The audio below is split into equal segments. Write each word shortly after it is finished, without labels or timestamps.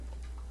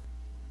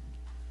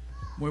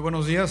Muy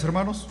buenos días,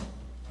 hermanos.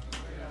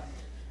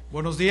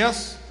 Buenos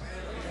días.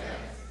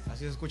 Así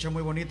se escucha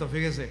muy bonito,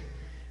 fíjese.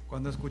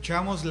 Cuando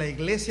escuchamos la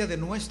iglesia de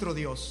nuestro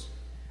Dios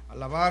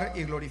alabar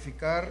y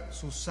glorificar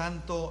su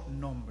santo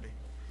nombre.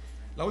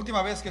 La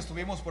última vez que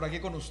estuvimos por aquí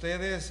con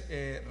ustedes,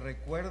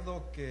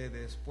 recuerdo que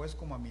después,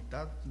 como a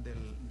mitad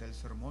del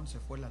sermón, se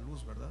fue la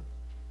luz, ¿verdad?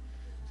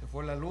 Se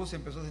fue la luz, se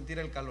empezó a sentir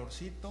el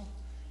calorcito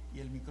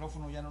y el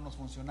micrófono ya no nos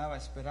funcionaba.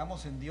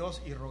 Esperamos en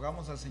Dios y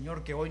rogamos al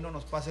Señor que hoy no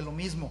nos pase lo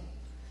mismo.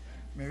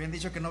 Me habían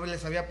dicho que no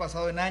les había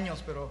pasado en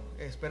años, pero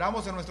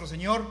esperamos en nuestro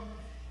Señor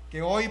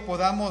que hoy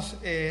podamos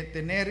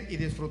tener y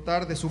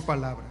disfrutar de su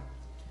palabra.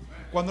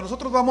 Cuando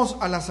nosotros vamos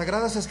a las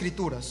Sagradas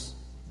Escrituras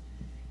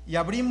y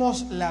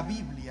abrimos la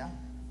Biblia,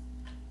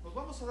 nos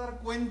vamos a dar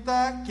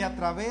cuenta que a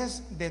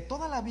través de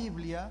toda la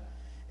Biblia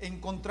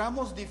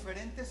encontramos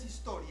diferentes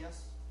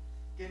historias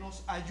que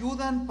nos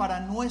ayudan para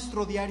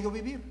nuestro diario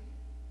vivir.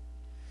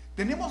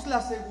 Tenemos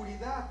la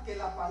seguridad que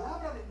la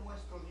palabra de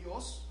nuestro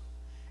Dios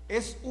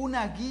es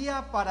una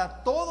guía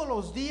para todos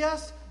los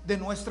días de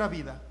nuestra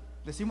vida.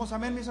 ¿Decimos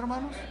amén, mis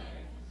hermanos?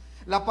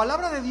 La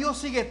palabra de Dios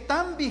sigue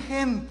tan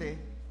vigente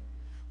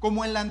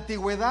como en la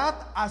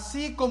antigüedad,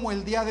 así como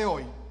el día de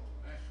hoy.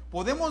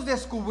 Podemos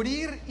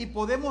descubrir y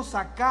podemos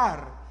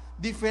sacar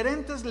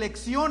diferentes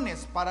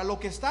lecciones para lo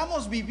que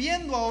estamos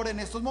viviendo ahora en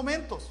estos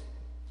momentos,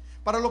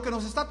 para lo que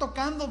nos está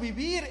tocando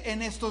vivir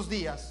en estos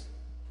días.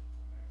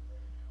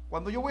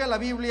 Cuando yo voy a la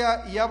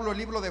Biblia y hablo el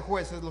libro de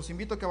Jueces, los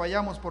invito a que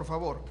vayamos, por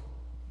favor.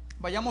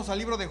 Vayamos al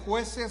libro de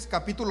Jueces,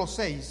 capítulo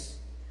 6.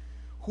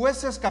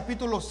 Jueces,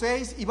 capítulo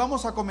 6, y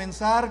vamos a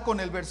comenzar con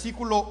el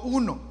versículo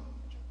 1.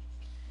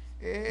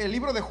 El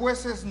libro de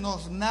Jueces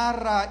nos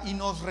narra y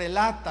nos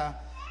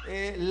relata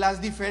las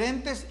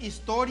diferentes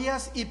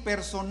historias y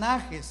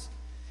personajes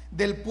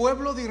del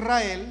pueblo de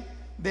Israel,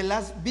 de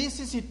las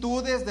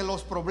vicisitudes, de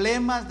los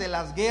problemas, de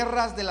las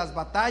guerras, de las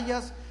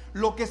batallas,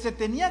 lo que se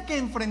tenía que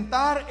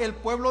enfrentar el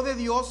pueblo de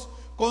Dios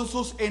con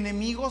sus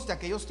enemigos de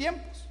aquellos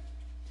tiempos.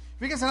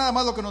 Fíjense nada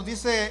más lo que nos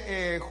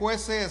dice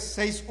Jueces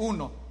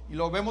 6:1, y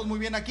lo vemos muy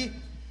bien aquí.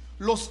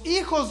 Los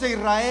hijos de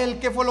Israel,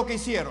 ¿qué fue lo que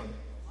hicieron?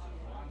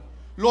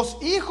 Los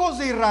hijos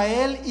de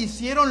Israel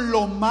hicieron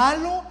lo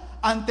malo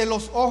ante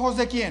los ojos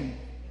 ¿de quién?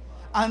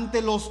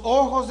 Ante los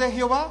ojos de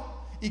Jehová.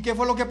 ¿Y qué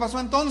fue lo que pasó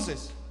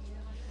entonces?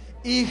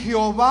 Y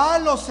Jehová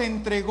los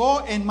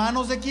entregó en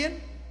manos ¿de quién?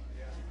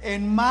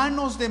 En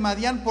manos de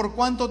Madián. ¿Por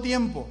cuánto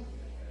tiempo?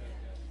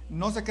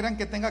 No se crean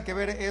que tenga que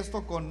ver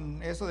esto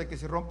con eso de que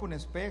se rompe un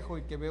espejo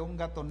y que ve un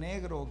gato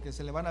negro, que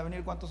se le van a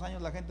venir. ¿Cuántos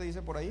años la gente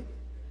dice por ahí?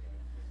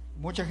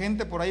 Mucha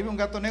gente por ahí ve un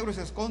gato negro y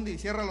se esconde y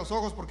cierra los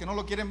ojos porque no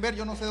lo quieren ver.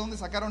 Yo no sé de dónde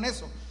sacaron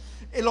eso.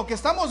 Lo que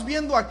estamos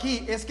viendo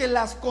aquí es que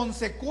las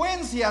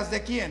consecuencias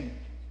 ¿de quién?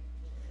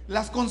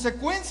 Las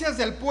consecuencias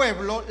del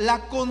pueblo,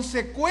 la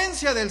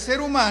consecuencia del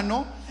ser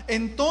humano,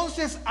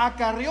 entonces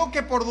acarreó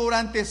que por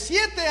durante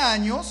 7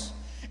 años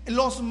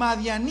los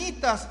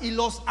madianitas y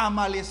los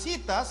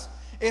amalecitas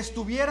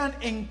estuvieran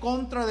en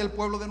contra del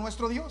pueblo de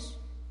nuestro Dios.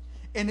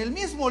 En el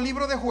mismo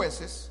libro de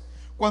Jueces,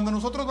 cuando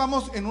nosotros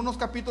vamos en unos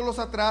capítulos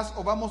atrás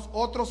o vamos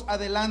otros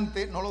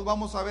adelante, no los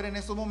vamos a ver en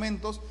estos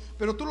momentos,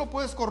 pero tú lo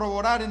puedes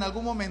corroborar en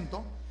algún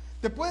momento,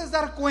 te puedes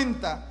dar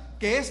cuenta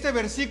que este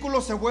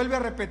versículo se vuelve a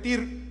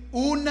repetir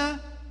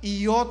una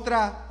y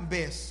otra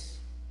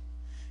vez.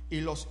 Y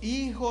los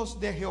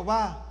hijos de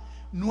Jehová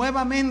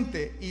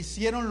nuevamente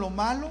hicieron lo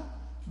malo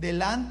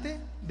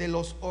delante de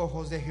los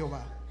ojos de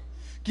Jehová.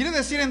 Quiere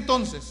decir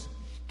entonces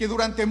que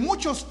durante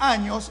muchos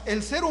años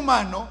el ser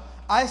humano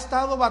ha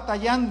estado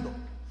batallando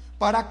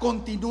para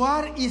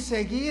continuar y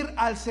seguir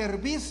al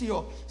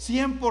servicio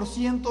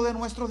 100% de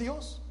nuestro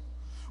Dios.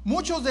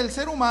 Muchos del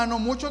ser humano,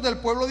 muchos del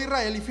pueblo de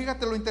Israel, y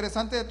fíjate lo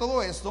interesante de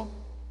todo esto,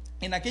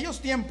 en aquellos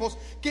tiempos,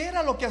 ¿qué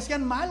era lo que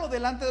hacían malo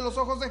delante de los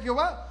ojos de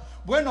Jehová?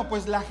 Bueno,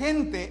 pues la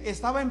gente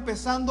estaba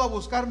empezando a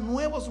buscar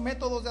nuevos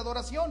métodos de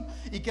adoración.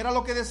 ¿Y qué era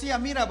lo que decía?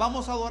 Mira,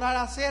 vamos a adorar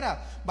a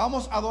Acera,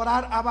 vamos a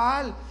adorar a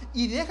Baal.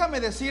 Y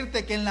déjame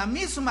decirte que en la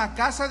misma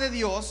casa de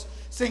Dios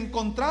se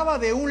encontraba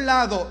de un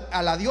lado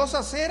a la diosa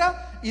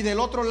Acera y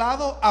del otro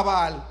lado a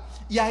Baal.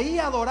 Y ahí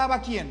adoraba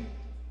 ¿a quién?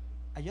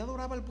 Allí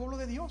adoraba el pueblo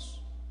de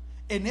Dios,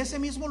 en ese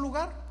mismo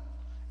lugar.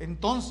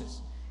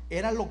 Entonces,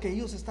 era lo que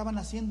ellos estaban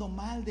haciendo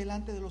mal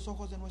delante de los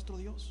ojos de nuestro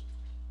Dios.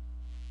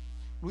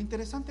 Lo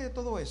interesante de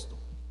todo esto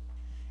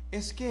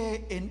es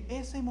que en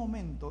ese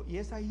momento, y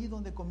es ahí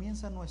donde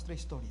comienza nuestra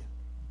historia,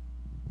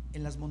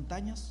 en las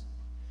montañas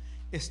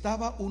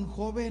estaba un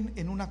joven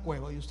en una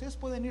cueva, y ustedes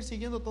pueden ir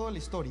siguiendo toda la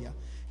historia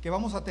que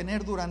vamos a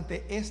tener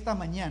durante esta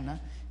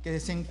mañana, que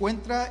se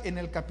encuentra en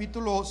el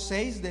capítulo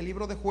 6 del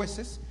libro de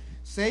Jueces,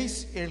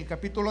 6, el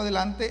capítulo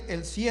adelante,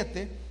 el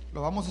 7,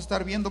 lo vamos a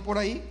estar viendo por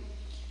ahí,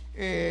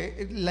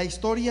 la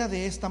historia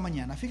de esta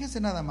mañana.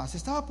 Fíjense nada más,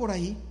 estaba por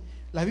ahí.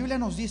 La Biblia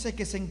nos dice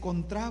que se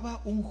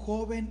encontraba un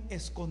joven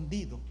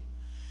escondido,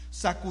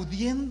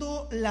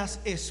 sacudiendo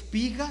las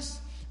espigas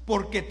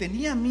porque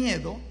tenía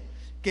miedo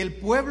que el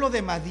pueblo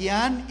de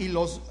Madián y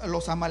los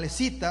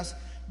amalecitas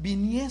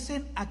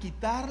viniesen a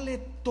quitarle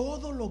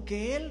todo lo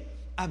que él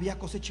había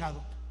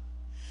cosechado.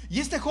 Y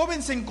este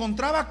joven se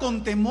encontraba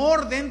con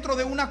temor dentro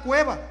de una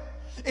cueva.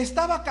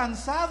 Estaba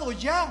cansado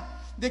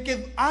ya de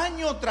que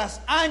año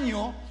tras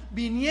año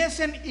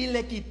viniesen y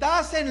le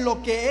quitasen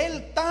lo que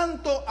él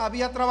tanto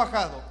había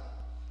trabajado.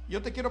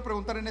 Yo te quiero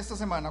preguntar en esta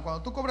semana,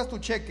 cuando tú cobras tu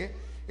cheque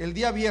el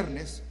día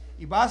viernes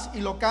y vas y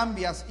lo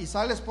cambias y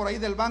sales por ahí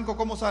del banco,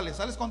 ¿cómo sales?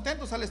 ¿Sales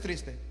contento o sales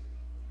triste?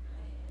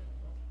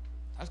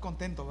 Sales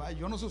contento, ¿va?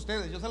 Yo no sé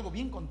ustedes, yo salgo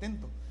bien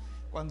contento.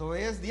 Cuando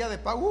es día de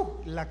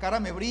pago, la cara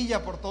me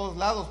brilla por todos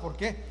lados. ¿Por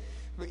qué?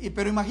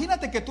 Pero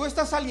imagínate que tú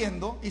estás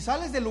saliendo y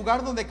sales del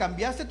lugar donde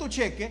cambiaste tu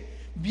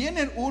cheque,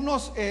 vienen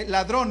unos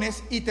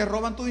ladrones y te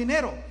roban tu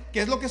dinero.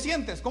 ¿Qué es lo que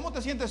sientes? ¿Cómo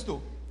te sientes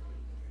tú?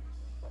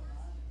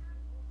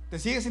 ¿Te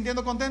sigues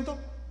sintiendo contento?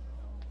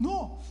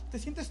 No, te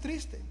sientes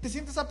triste, te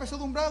sientes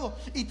apesadumbrado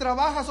y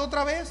trabajas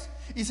otra vez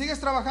y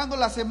sigues trabajando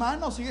la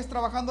semana o sigues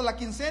trabajando la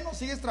quincena o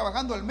sigues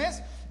trabajando el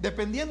mes,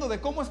 dependiendo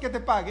de cómo es que te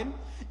paguen,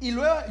 y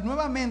luego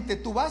nuevamente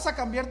tú vas a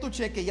cambiar tu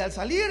cheque y al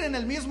salir en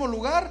el mismo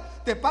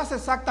lugar te pasa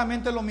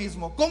exactamente lo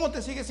mismo. ¿Cómo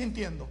te sigues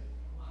sintiendo?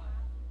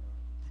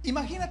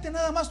 Imagínate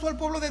nada más tú al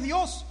pueblo de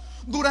Dios.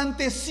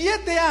 Durante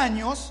 7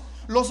 años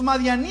los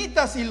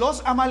madianitas y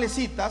los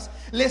amalecitas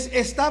les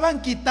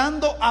estaban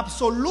quitando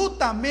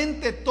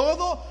absolutamente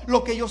todo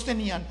lo que ellos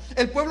tenían.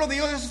 El pueblo de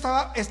Dios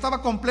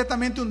estaba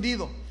completamente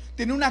hundido.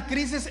 Tenía una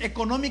crisis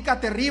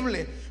económica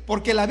terrible,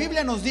 porque la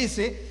Biblia nos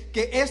dice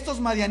que estos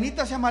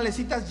madianitas y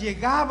amalecitas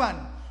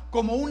llegaban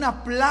como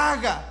una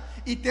plaga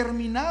y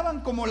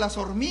terminaban como las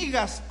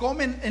hormigas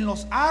comen en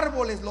los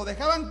árboles, lo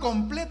dejaban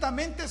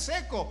completamente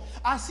seco.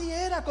 Así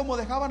era como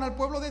dejaban al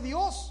pueblo de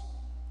Dios.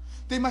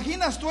 ¿Te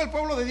imaginas tú el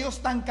pueblo de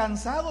Dios tan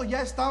cansado?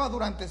 Ya estaba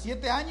durante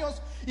 7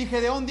 años y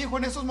Gedeón dijo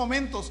en esos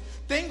momentos: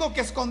 tengo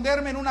que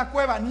esconderme en una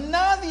cueva,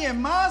 nadie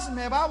más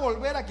me va a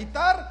volver a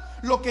quitar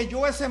lo que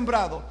yo he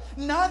sembrado,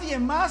 nadie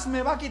más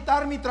me va a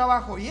quitar mi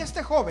trabajo. Y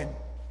este joven,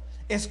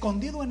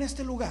 escondido en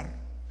este lugar,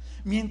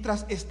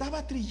 mientras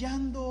estaba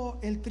trillando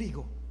el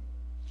trigo,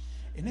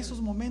 en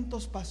esos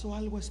momentos pasó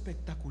algo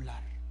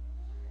espectacular.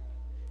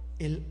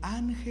 El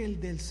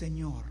ángel del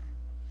Señor,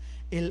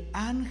 el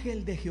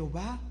ángel de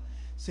Jehová,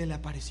 se le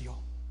apareció.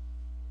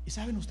 ¿Y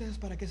saben ustedes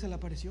para qué se le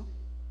apareció?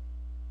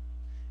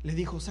 Le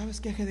dijo: ¿sabes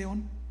qué,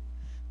 Gedeón?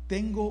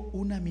 Tengo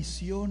una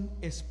misión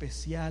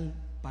especial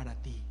para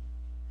ti.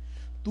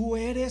 Tú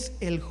eres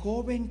el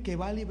joven que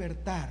va a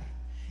libertar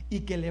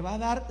y que le va a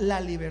dar la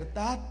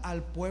libertad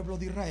al pueblo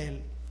de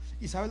Israel.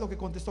 ¿Y sabes lo que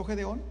contestó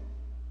Gedeón?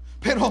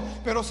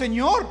 Pero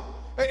Señor,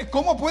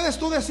 ¿cómo puedes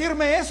tú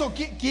decirme eso?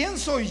 ¿Quién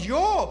soy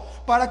yo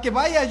para que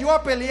vaya yo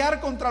a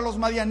pelear contra los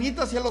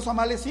madianitas y a los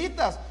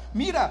amalecitas?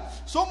 Mira,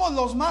 somos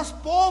los más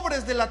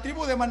pobres de la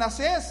tribu de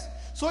Manasés.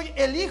 Soy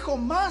el hijo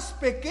más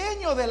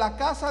pequeño de la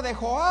casa de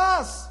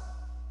Joás.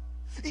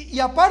 Y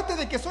aparte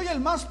de que soy el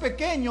más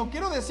pequeño,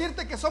 quiero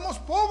decirte que somos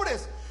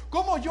pobres.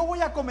 ¿Cómo yo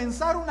voy a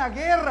comenzar una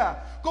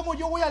guerra? ¿Cómo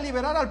yo voy a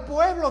liberar al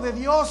pueblo de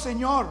Dios,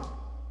 Señor?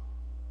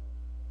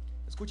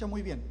 Escucha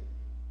muy bien.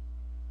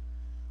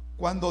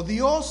 Cuando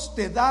Dios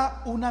te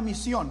da una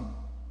misión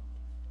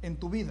en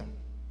tu vida,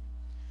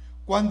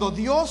 cuando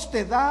Dios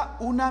te da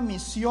una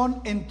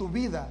misión en tu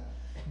vida,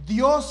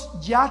 Dios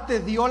ya te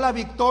dio la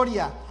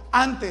victoria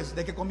antes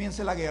de que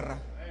comience la guerra.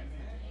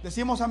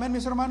 ¿Decimos amén,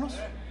 mis hermanos?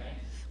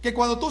 Que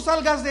cuando tú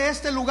salgas de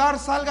este lugar,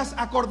 salgas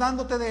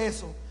acordándote de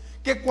eso.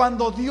 Que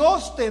cuando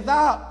Dios te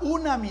da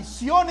una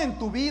misión en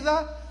tu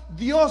vida,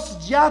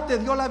 Dios ya te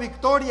dio la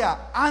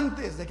victoria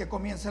antes de que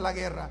comience la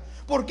guerra.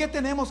 ¿Por qué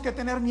tenemos que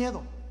tener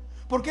miedo?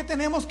 ¿Por qué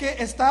tenemos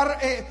que estar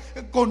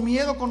con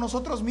miedo con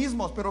nosotros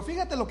mismos? Pero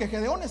fíjate, lo que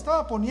Gedeón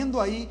estaba poniendo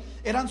ahí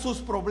eran sus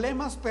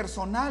problemas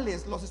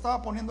personales. ¿Los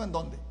estaba poniendo en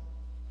dónde?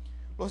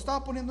 Los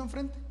estaba poniendo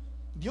enfrente.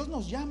 Dios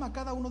nos llama a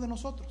cada uno de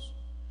nosotros.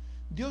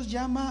 Dios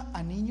llama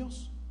a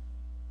niños,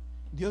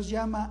 Dios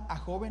llama a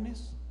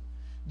jóvenes,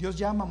 Dios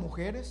llama a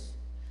mujeres,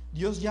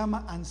 Dios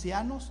llama a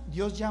ancianos,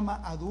 Dios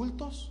llama a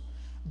adultos,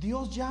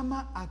 Dios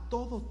llama a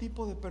todo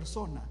tipo de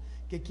persona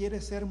que quiere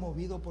ser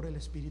movido por el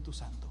Espíritu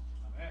Santo.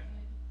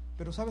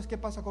 Pero ¿sabes qué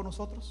pasa con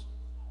nosotros?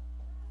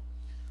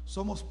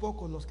 Somos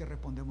pocos los que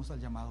respondemos al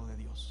llamado de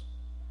Dios.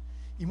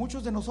 Y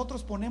muchos de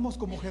nosotros ponemos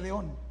como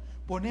Gedeón,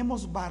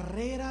 ponemos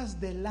barreras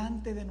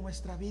delante de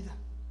nuestra vida.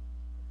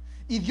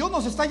 Y Dios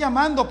nos está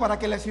llamando para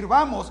que le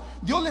sirvamos.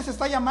 Dios les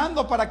está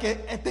llamando para que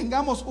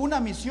tengamos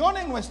una misión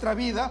en nuestra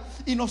vida.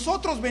 Y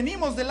nosotros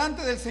venimos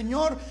delante del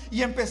Señor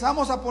y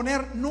empezamos a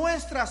poner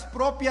nuestras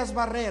propias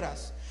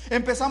barreras.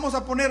 Empezamos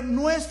a poner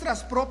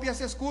nuestras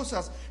propias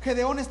excusas.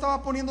 Gedeón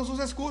estaba poniendo sus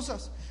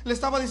excusas. Le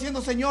estaba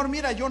diciendo: Señor,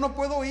 mira, yo no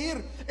puedo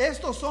ir.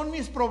 Estos son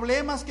mis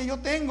problemas que yo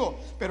tengo.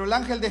 Pero el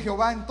ángel de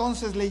Jehová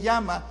entonces le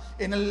llama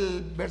en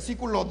el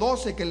versículo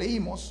 12 que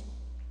leímos.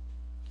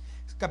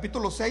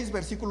 Capítulo 6,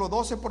 versículo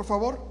 12, por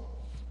favor.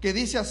 Que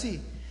dice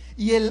así: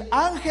 y el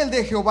ángel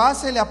de Jehová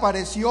se le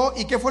apareció.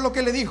 ¿Y qué fue lo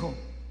que le dijo?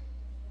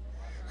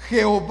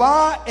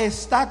 Jehová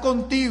está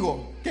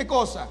contigo. ¿Qué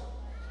cosa?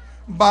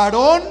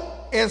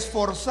 Varón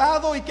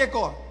esforzado y qué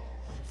cosa.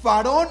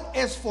 Varón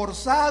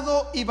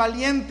esforzado y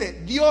valiente.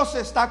 Dios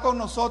está con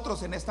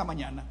nosotros en esta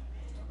mañana.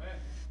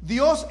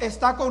 Dios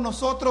está con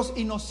nosotros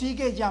y nos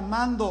sigue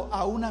llamando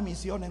a una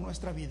misión en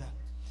nuestra vida.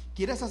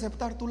 ¿Quieres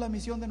aceptar tú la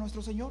misión de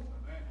nuestro Señor?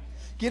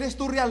 ¿Quieres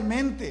tú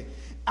realmente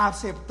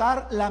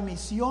aceptar la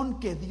misión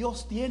que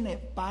Dios tiene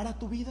para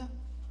tu vida?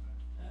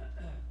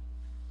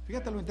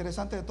 Fíjate lo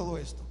interesante de todo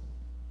esto.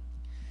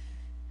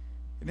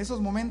 En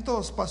esos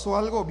momentos pasó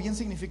algo bien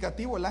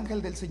significativo. El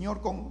ángel del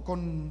Señor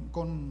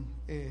con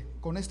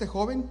este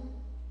joven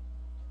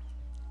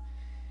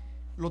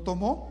lo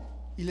tomó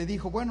y le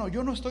dijo: bueno,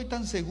 yo no estoy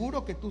tan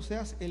seguro que tú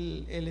seas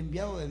el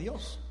enviado de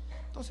Dios.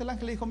 Entonces el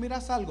ángel le dijo: mira,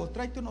 haz algo,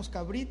 tráete unos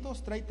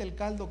cabritos, tráete el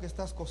caldo que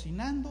estás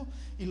cocinando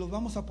y los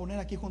vamos a poner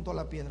aquí junto a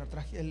la piedra.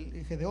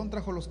 Gedeón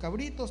trajo los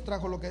cabritos,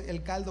 trajo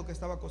el caldo que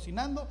estaba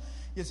cocinando,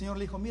 y el Señor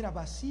le dijo: mira,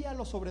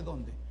 vacíalo sobre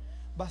 ¿dónde?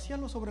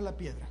 Vacíalo sobre la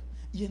piedra.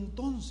 Y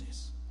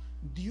entonces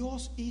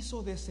Dios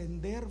hizo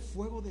descender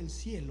fuego del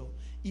cielo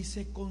y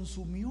se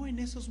consumió en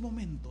esos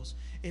momentos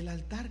el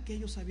altar que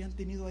ellos habían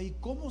tenido ahí,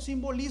 como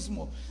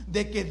simbolismo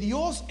de que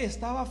Dios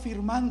estaba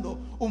firmando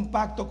un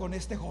pacto con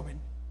este joven.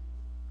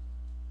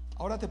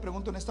 Ahora te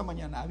pregunto en esta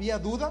mañana, ¿había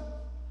duda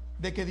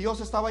de que Dios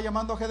estaba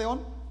llamando a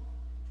Gedeón?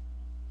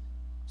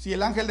 Si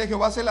el ángel de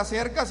Jehová se le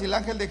acerca, si el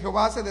ángel de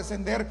Jehová hace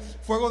descender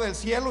fuego del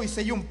cielo y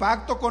sella un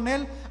pacto con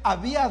él,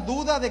 ¿había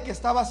duda de que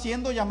estaba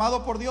siendo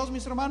llamado por Dios,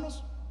 mis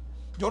hermanos?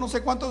 Yo no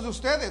sé cuántos de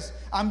ustedes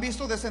han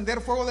visto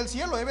descender fuego del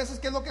cielo. Hay veces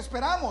que es lo que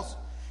esperamos.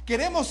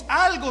 Queremos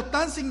algo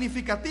tan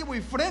significativo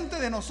y frente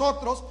de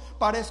nosotros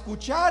para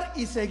escuchar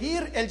y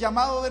seguir el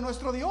llamado de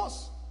nuestro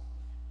Dios.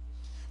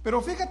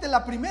 Pero fíjate,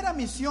 la primera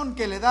misión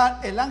que le da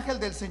el ángel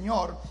del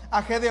Señor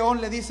a Gedeón,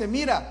 le dice: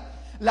 mira,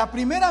 la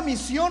primera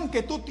misión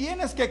que tú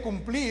tienes que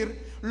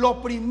cumplir,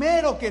 lo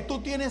primero que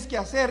tú tienes que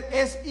hacer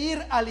es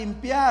ir a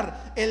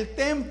limpiar el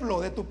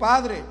templo de tu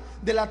padre,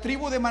 de la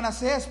tribu de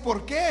Manasés.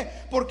 ¿Por qué?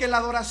 Porque la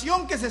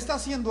adoración que se está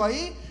haciendo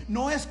ahí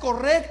no es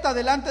correcta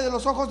delante de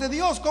los ojos de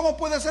Dios. ¿Cómo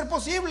puede ser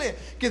posible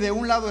que de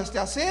un lado esté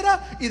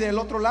Acera y del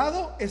otro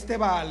lado esté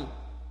Baal?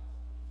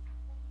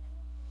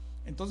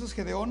 Entonces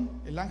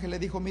Gedeón, el ángel le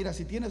dijo: mira,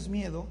 si tienes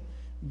miedo,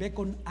 ve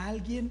con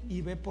alguien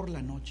y ve por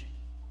la noche.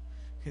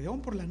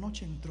 Gedeón por la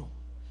noche entró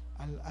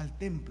al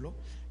templo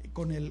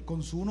con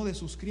uno de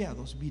sus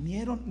criados.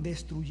 Vinieron,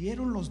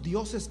 destruyeron los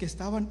dioses que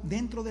estaban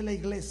dentro de la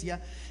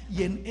iglesia,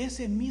 y en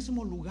ese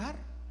mismo lugar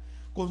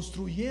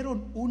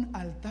construyeron un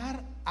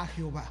altar a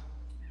Jehová.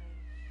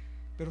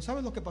 Pero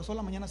 ¿sabes lo que pasó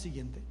la mañana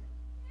siguiente?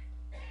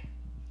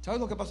 ¿Sabes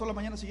lo que pasó la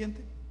mañana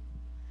siguiente?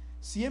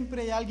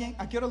 Siempre hay alguien.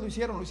 ¿A qué hora lo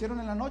hicieron? ¿Lo hicieron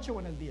en la noche o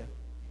en el día?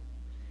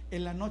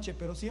 En la noche.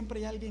 Pero siempre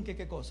hay alguien que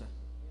 ¿qué cosa?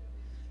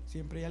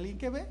 Siempre hay alguien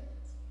que ve,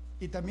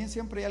 y también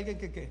siempre hay alguien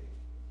que ¿qué?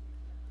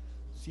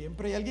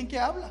 Siempre hay alguien que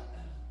habla.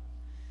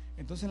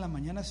 Entonces en la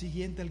mañana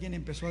siguiente alguien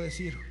empezó a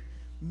decir: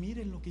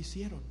 miren lo que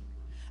hicieron.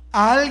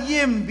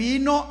 Alguien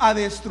vino a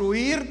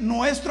destruir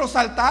nuestros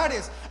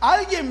altares.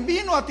 Alguien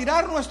vino a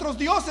tirar nuestros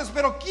dioses.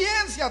 Pero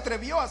 ¿quién se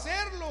atrevió a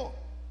hacerlo?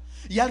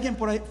 Y alguien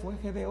por ahí: fue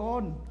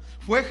Gedeón.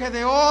 Fue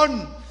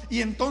Gedeón.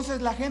 Y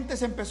entonces la gente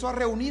se empezó a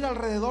reunir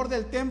alrededor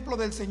del templo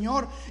del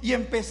Señor y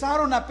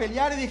empezaron a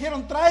pelear y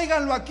dijeron: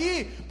 tráiganlo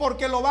aquí,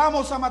 porque lo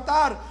vamos a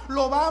matar,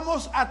 lo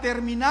vamos a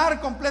terminar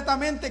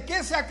completamente.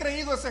 ¿Qué se ha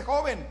creído ese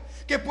joven?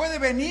 ¿Que puede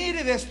venir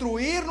y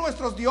destruir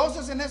nuestros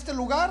dioses en este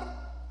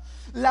lugar?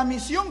 La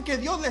misión que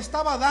Dios le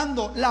estaba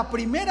dando, la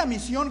primera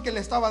misión que le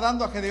estaba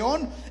dando a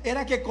Gedeón,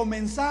 era que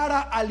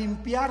comenzara a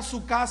limpiar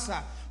su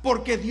casa,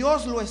 porque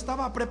Dios lo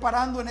estaba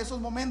preparando en esos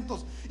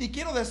momentos. Y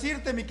quiero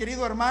decirte, mi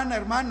querido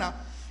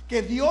hermana,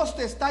 que Dios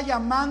te está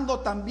llamando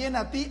también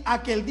a ti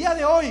a que el día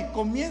de hoy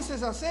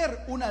comiences a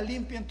hacer una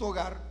limpia en tu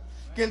hogar,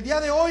 que el día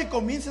de hoy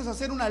comiences a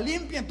hacer una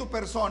limpia en tu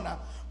persona,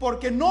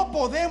 porque no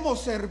podemos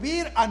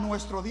servir a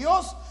nuestro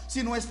Dios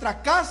si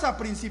nuestra casa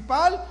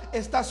principal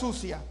está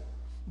sucia.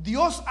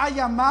 Dios ha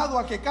llamado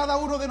a que cada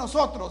uno de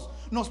nosotros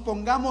nos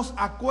pongamos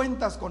a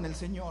cuentas con el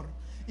Señor,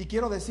 y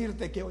quiero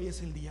decirte que hoy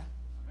es el día.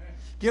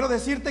 Quiero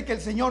decirte que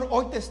el Señor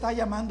hoy te está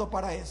llamando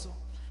para eso,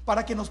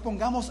 para que nos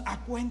pongamos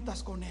a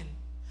cuentas con Él.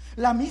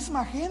 La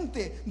misma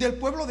gente del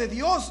pueblo de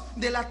Dios,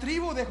 de la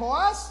tribu de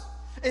Joás,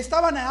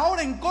 estaban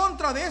ahora en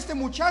contra de este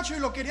muchacho y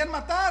lo querían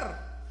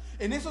matar.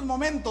 En esos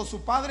momentos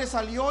su padre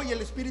salió y el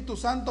Espíritu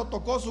Santo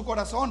tocó su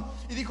corazón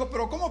y dijo: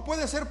 pero ¿cómo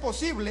puede ser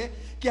posible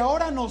que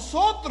ahora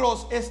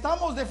nosotros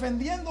estamos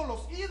defendiendo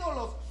los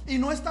ídolos y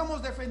no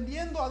estamos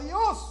defendiendo a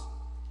Dios?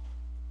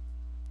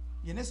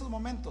 Y en esos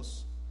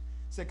momentos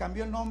se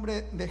cambió el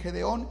nombre de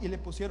Gedeón y le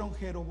pusieron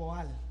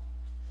Jeroboal,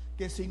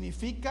 que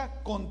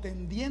significa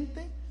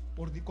contendiente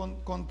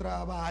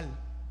contra Baal.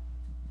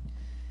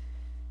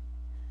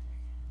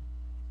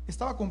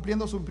 Estaba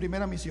cumpliendo su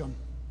primera misión.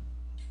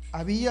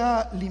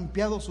 Había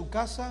limpiado su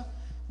casa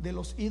de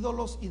los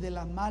ídolos y de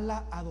la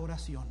mala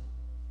adoración.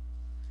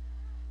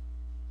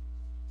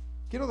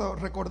 Quiero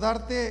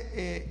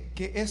recordarte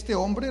que este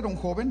hombre era un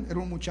joven, era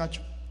un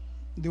muchacho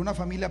de una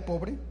familia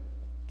pobre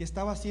que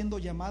estaba siendo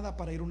llamada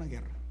para ir a una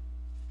guerra.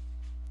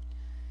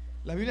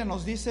 La Biblia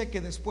nos dice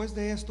que después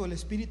de esto el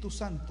Espíritu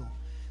Santo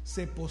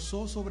se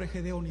posó sobre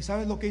Gedeón. ¿Y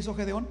sabes lo que hizo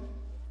Gedeón?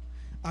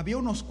 Había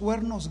unos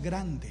cuernos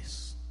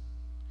grandes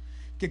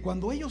que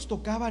cuando ellos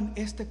tocaban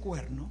este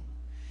cuerno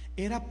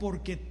era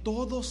porque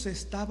todos se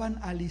estaban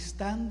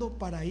alistando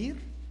para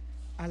ir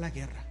a la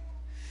guerra.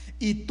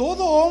 Y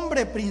todo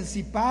hombre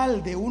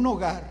principal de un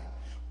hogar,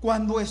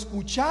 cuando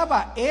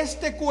escuchaba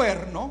este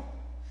cuerno,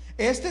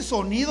 este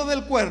sonido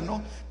del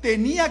cuerno,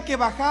 tenía que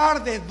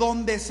bajar de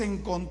donde se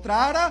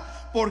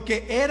encontrara,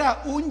 porque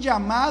era un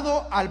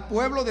llamado al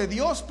pueblo de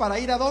Dios para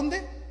ir ¿a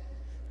dónde?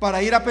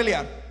 Para ir a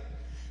pelear.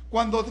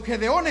 Cuando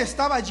Gedeón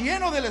estaba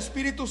lleno del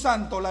Espíritu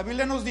Santo, la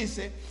Biblia nos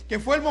dice que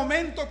fue el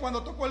momento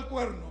cuando tocó el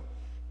cuerno.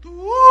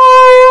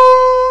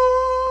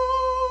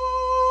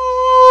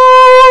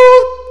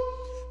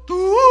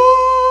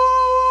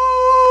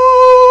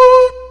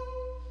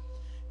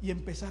 Y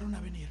empezaron a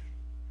venir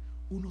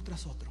uno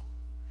tras otro.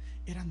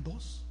 Eran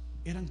 2,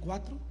 eran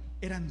 4,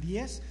 eran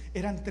 10,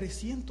 eran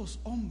 300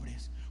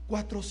 hombres,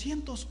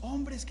 400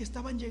 hombres que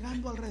estaban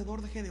llegando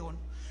alrededor de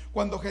Gedeón.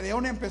 Cuando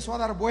Gedeón empezó a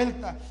dar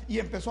vuelta y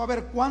empezó a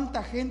ver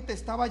cuánta gente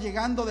estaba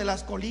llegando de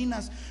las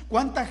colinas,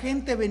 cuánta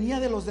gente venía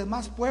de los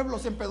demás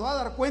pueblos, empezó a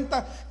dar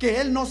cuenta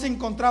que él no se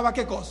encontraba,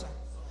 ¿qué cosa?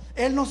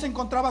 Él no se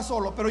encontraba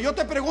solo. Pero yo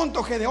te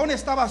pregunto, ¿Gedeón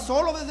estaba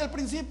solo desde el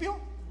principio?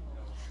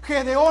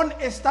 Gedeón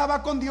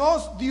estaba con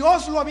Dios,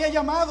 Dios lo había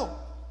llamado.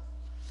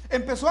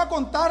 Empezó a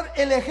contar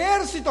el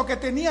ejército que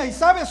tenía. ¿Y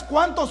sabes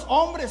cuántos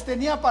hombres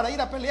tenía para ir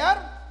a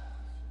pelear?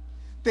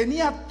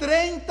 Tenía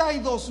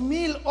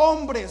 32,000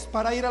 hombres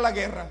para ir a la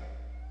guerra.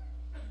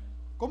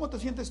 ¿Cómo te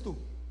sientes tú?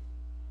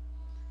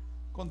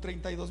 Con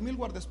 32,000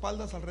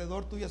 guardaespaldas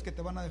alrededor tuyas que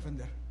te van a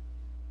defender.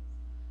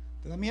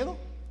 ¿Te da miedo?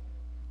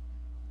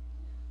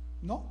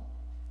 No,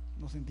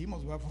 nos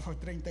sentimos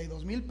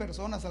 32,000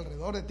 personas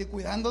alrededor de ti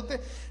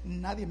cuidándote.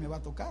 Nadie me va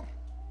a tocar.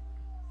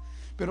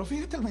 Pero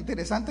fíjate lo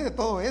interesante de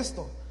todo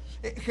esto.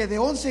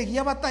 Gedeón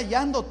seguía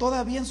batallando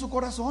todavía en su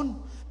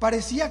corazón.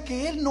 Parecía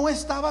que él no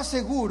estaba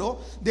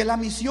seguro de la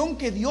misión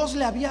que Dios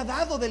le había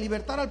dado de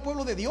libertar al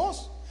pueblo de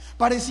Dios.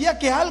 Parecía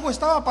que algo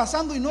estaba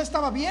pasando y no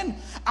estaba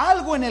bien.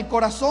 Algo en el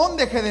corazón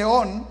de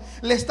Gedeón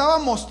le estaba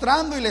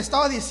mostrando y le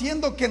estaba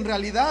diciendo que en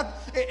realidad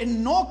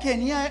no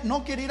quería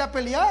ir a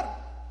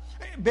pelear.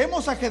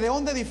 Vemos a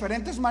Gedeón de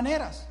diferentes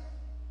maneras.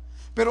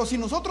 Pero si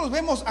nosotros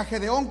vemos a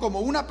Gedeón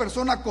como una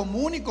persona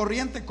común y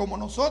corriente como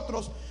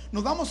nosotros,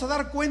 nos vamos a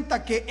dar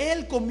cuenta que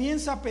él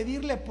comienza a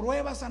pedirle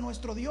pruebas a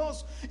nuestro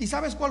Dios. ¿Y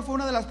sabes cuál fue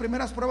una de las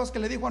primeras pruebas que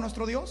le dijo a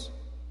nuestro Dios?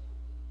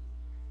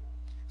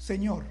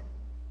 Señor,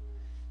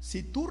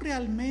 si tú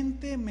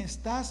realmente me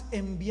estás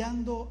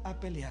enviando a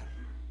pelear,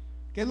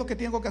 ¿qué es lo que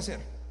tengo que hacer?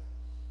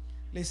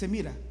 Le dice,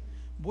 mira,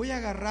 voy a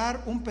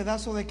agarrar un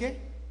pedazo de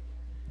 ¿qué?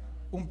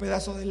 Un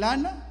pedazo de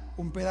lana,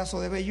 un pedazo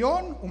de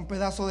vellón, un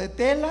pedazo de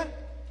tela.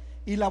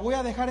 ¿Y la voy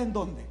a dejar en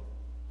dónde?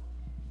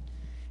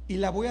 Y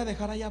la voy a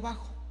dejar allá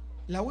abajo.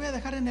 La voy a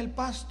dejar en el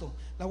pasto,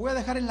 la voy a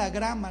dejar en la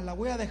grama, la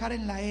voy a dejar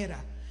en la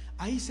era.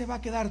 Ahí se va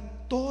a quedar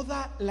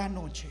toda la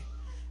noche.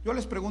 Yo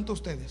les pregunto a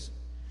ustedes,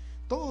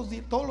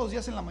 todos los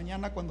días en la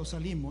mañana cuando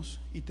salimos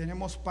y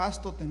tenemos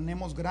pasto,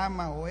 tenemos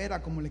grama o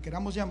era, como le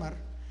queramos llamar,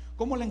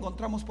 ¿cómo la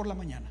encontramos por la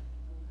mañana?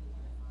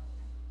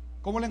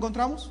 ¿Cómo la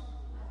encontramos?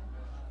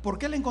 ¿Por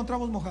qué la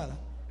encontramos mojada?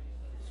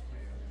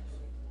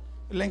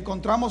 ¿La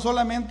encontramos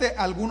solamente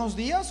algunos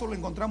días o la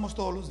encontramos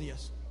todos los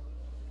días?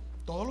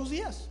 Todos los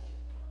días.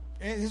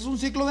 Es un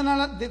ciclo de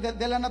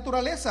la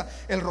naturaleza.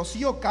 El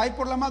rocío cae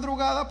por la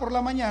madrugada, por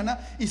la mañana,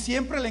 y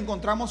siempre la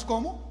encontramos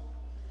 ¿cómo?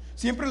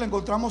 Siempre la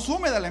encontramos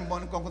húmeda, la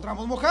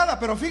encontramos mojada.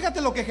 Pero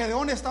fíjate lo que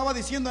Gedeón estaba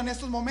diciendo en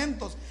estos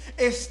momentos.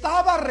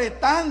 Estaba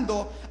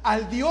retando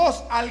al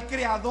Dios, al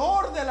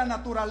creador de la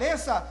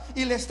naturaleza,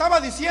 y le estaba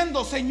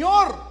diciendo,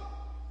 Señor,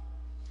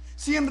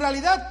 si en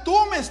realidad tú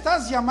me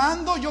estás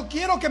llamando, yo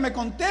quiero que me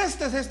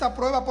contestes esta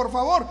prueba, por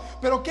favor.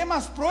 Pero ¿qué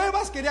más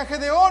pruebas quería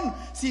Gedeón?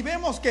 Si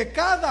vemos que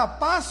cada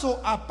paso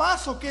a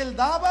paso que él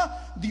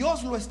daba,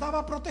 Dios lo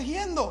estaba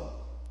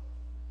protegiendo.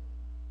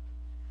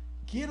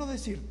 Quiero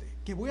decirte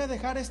que voy a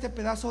dejar este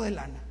pedazo de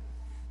lana,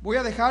 voy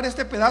a dejar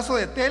este pedazo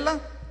de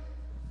tela,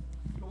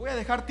 lo voy a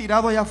dejar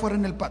tirado allá afuera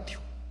en el patio.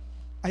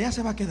 Allá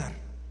se va a quedar.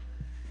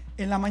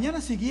 En la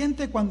mañana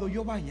siguiente, cuando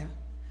yo vaya,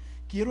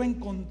 quiero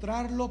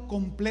encontrarlo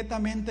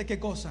completamente, ¿qué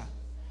cosa?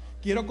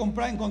 Quiero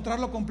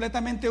encontrarlo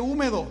completamente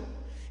húmedo.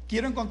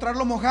 Quiero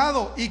encontrarlo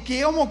mojado. ¿Y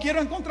cómo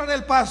quiero encontrar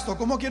el pasto?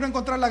 ¿Cómo quiero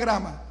encontrar la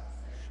grama?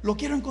 Lo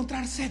quiero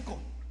encontrar seco.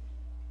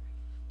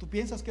 ¿Tú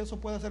piensas que eso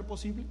puede ser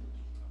posible?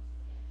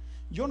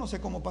 Yo no sé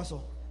cómo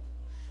pasó.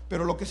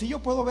 Pero lo que sí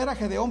yo puedo ver a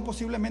Gedeón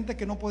posiblemente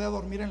que no podía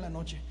dormir en la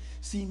noche.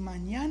 Si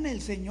mañana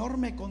el Señor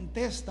me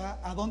contesta,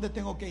 ¿a dónde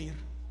tengo que ir?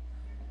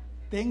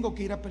 Tengo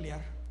que ir a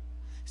pelear.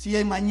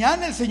 Si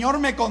mañana el Señor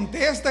me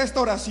contesta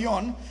esta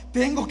oración,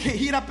 tengo que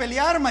ir a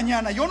pelear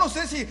mañana. Yo no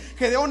sé si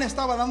Gedeón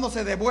estaba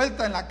dándose de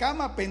vuelta en la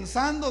cama,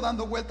 pensando,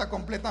 dando vuelta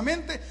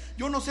completamente.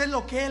 Yo no sé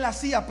lo que él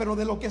hacía, pero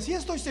de lo que sí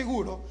estoy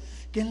seguro,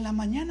 que en la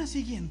mañana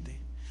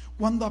siguiente,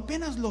 cuando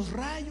apenas los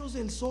rayos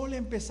del sol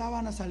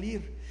empezaban a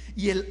salir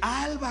y el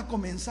alba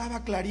comenzaba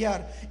a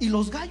clarear y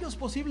los gallos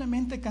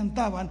posiblemente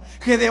cantaban,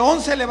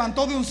 Gedeón se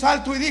levantó de un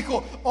salto y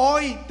dijo,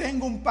 hoy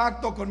tengo un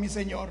pacto con mi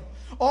Señor.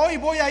 Hoy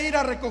voy a ir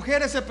a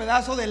recoger ese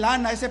pedazo de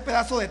lana, ese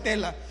pedazo de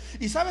tela.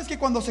 Y sabes que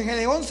cuando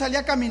Gedeón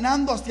salía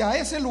caminando hacia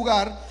ese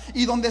lugar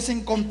y donde se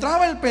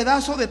encontraba el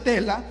pedazo de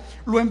tela,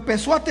 lo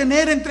empezó a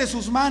tener entre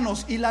sus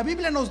manos. Y la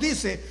Biblia nos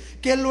dice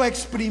que lo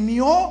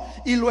exprimió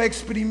y lo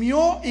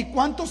exprimió. ¿Y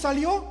cuánto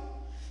salió?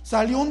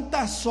 Salió un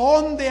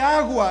tazón de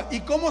agua.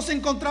 ¿Y cómo se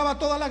encontraba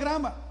toda la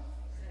grama?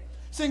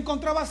 Se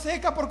encontraba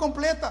seca por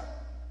completa.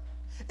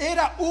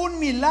 Era un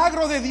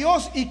milagro de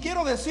Dios. Y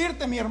quiero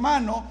decirte, mi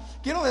hermano,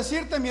 quiero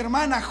decirte, mi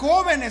hermana,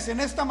 jóvenes, en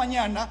esta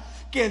mañana,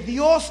 que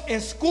Dios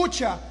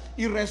escucha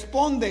y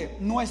responde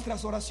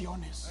nuestras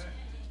oraciones.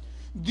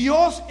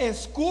 Dios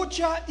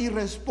escucha y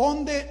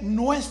responde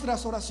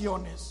nuestras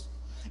oraciones.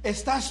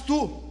 ¿Estás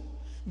tú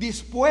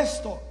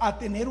dispuesto a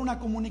tener una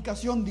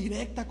comunicación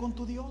directa con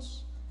tu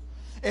Dios?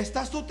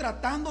 ¿Estás tú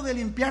tratando de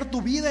limpiar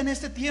tu vida en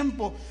este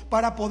tiempo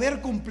para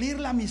poder cumplir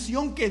la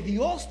misión que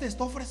Dios te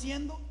está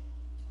ofreciendo?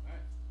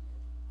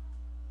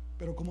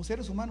 Pero como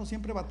seres humanos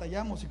siempre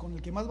batallamos, y con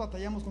el que más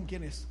batallamos, ¿con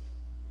quién es?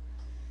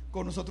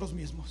 Con nosotros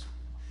mismos.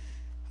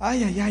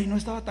 Ay, no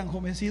estaba tan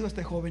convencido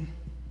este joven.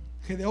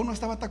 Gedeón no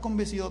estaba tan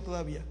convencido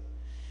todavía.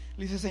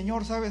 Le dice: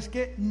 Señor, ¿sabes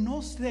qué?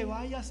 No te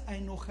vayas a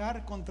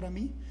enojar contra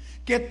mí,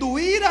 que tu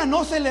ira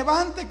no se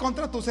levante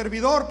contra tu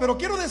servidor. Pero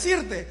quiero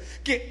decirte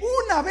que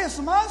una vez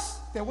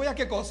más te voy a,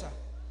 ¿qué cosa?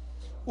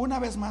 Una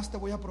vez más te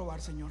voy a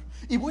probar, Señor.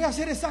 Y voy a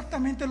hacer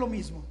exactamente lo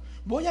mismo.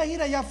 Voy a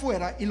ir allá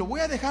afuera y lo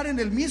voy a dejar en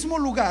el mismo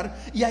lugar,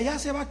 y allá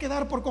se va a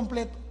quedar por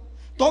completo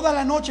toda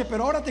la noche.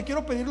 Pero ahora te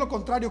quiero pedir lo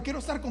contrario. Quiero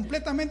estar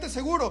completamente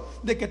seguro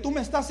de que tú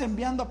me estás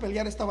enviando a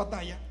pelear esta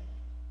batalla.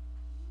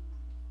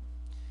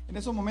 En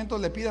esos momentos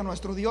le pide a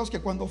nuestro Dios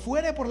que cuando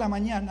fuere por la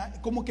mañana,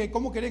 ¿cómo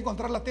quería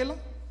encontrar la tela?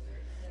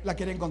 La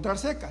quería encontrar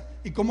seca.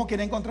 ¿Y cómo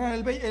quería encontrar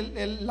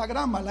la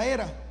grama, la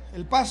era,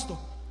 el pasto?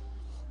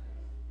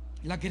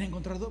 La quería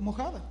encontrar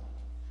mojada.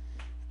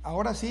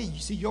 Ahora sí,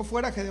 si yo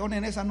fuera Gedeón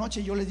en esa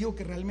noche, yo les digo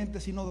que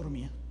realmente sí no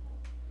dormía,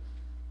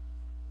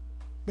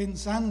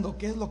 pensando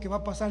qué es lo que va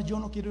a pasar. Yo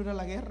no quiero ir a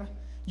la guerra,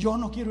 yo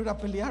no quiero ir a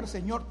pelear,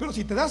 Señor. Pero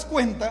si te das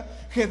cuenta,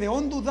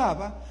 Gedeón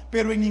dudaba,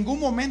 pero en ningún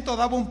momento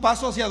daba un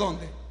paso hacia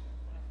dónde.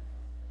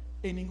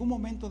 En ningún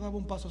momento daba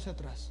un paso hacia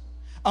atrás.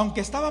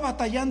 Aunque estaba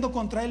batallando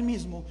contra él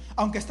mismo,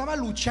 aunque estaba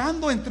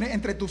luchando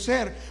entre tu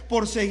ser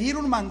por seguir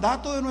un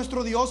mandato de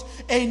nuestro Dios,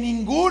 en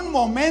ningún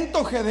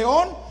momento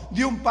Gedeón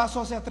dio un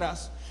paso hacia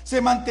atrás. Se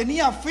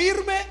mantenía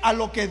firme a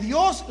lo que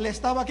Dios le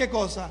estaba, ¿qué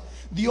cosa?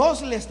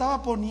 Dios le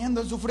estaba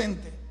poniendo en su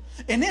frente.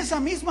 En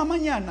esa misma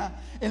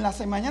mañana, en la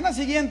mañana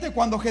siguiente,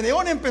 cuando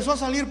Gedeón empezó a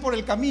salir por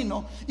el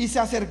camino y se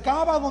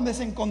acercaba a donde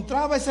se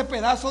encontraba ese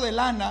pedazo de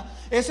lana,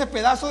 ese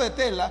pedazo de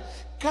tela,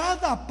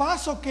 cada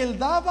paso que él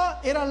daba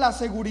era la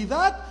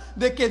seguridad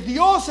de que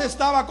Dios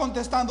estaba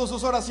contestando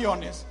sus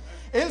oraciones.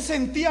 Él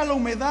sentía la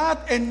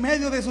humedad en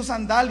medio de sus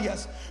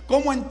sandalias,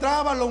 cómo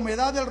entraba la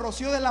humedad del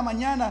rocío de la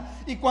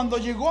mañana. Y cuando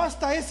llegó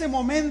hasta ese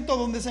momento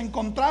donde se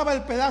encontraba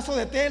el pedazo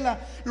de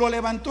tela, lo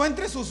levantó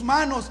entre sus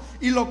manos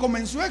y lo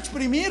comenzó a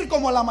exprimir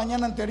como la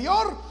mañana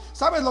anterior.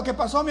 ¿Sabes lo que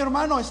pasó, mi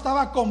hermano?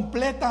 Estaba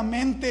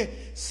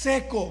completamente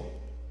seco.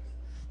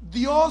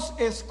 Dios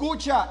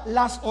escucha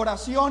las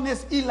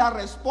oraciones y las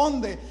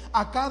responde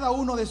a cada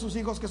uno de sus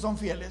hijos que son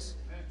fieles.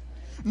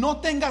 No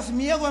tengas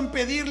miedo en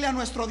pedirle a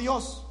nuestro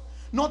Dios.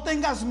 No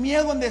tengas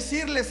miedo en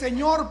decirle: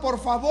 Señor,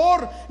 por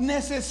favor,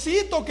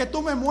 necesito que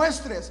tú me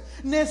muestres,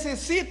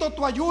 necesito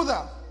tu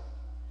ayuda.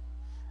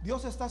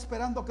 Dios está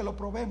esperando que lo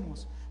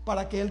probemos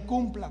para que Él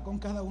cumpla con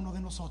cada uno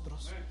de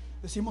nosotros.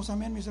 Decimos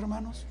amén, mis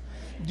hermanos.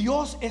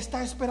 Dios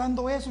está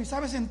esperando eso. Y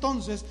sabes,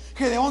 entonces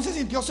Gedeón se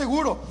sintió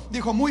seguro.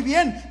 Dijo: muy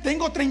bien,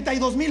 tengo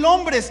 32,000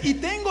 hombres y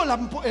tengo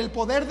el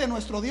poder de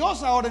nuestro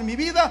Dios ahora en mi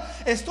vida.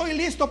 Estoy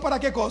listo para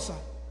qué cosa.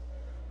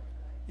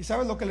 ¿Y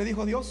sabes lo que le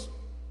dijo Dios?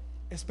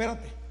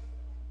 Espérate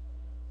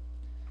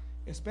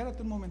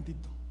un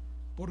momentito.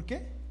 ¿Por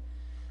qué?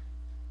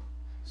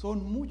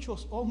 Son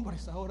muchos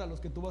hombres ahora los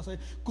que tú vas a ir.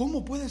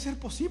 ¿Cómo puede ser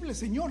posible,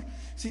 Señor?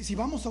 Si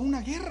vamos a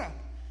una guerra.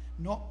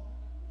 No,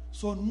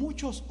 son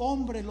muchos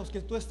hombres los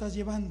que tú estás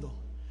llevando.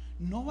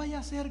 No vaya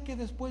a ser que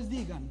después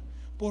digan: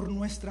 por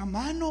nuestra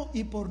mano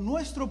y por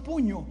nuestro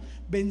puño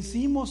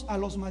vencimos a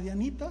los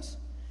madianitas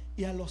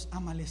y a los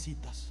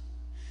amalecitas.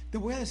 Te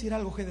voy a decir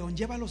algo, Gedeón: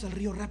 llévalos al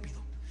río rápido.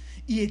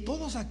 Y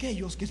todos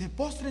aquellos que se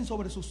postren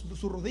sobre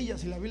sus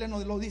rodillas, y la Biblia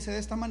nos lo dice de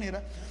esta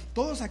manera,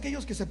 todos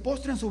aquellos que se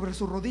postren sobre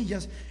sus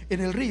rodillas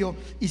en el río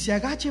y se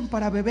agachen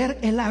para beber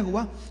el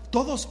agua,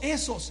 todos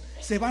esos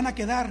se van a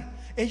quedar.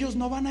 Ellos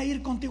no van a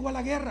ir contigo a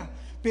la guerra,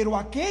 pero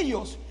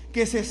aquellos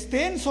que se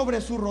estén sobre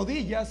sus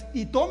rodillas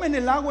y tomen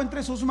el agua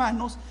entre sus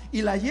manos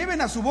y la lleven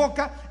a su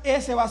boca,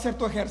 ese va a ser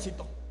tu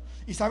ejército.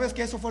 Y sabes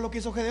que eso fue lo que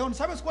hizo Gedeón.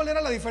 ¿Sabes cuál era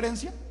la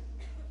diferencia?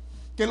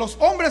 Que los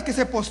hombres que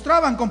se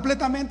postraban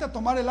completamente a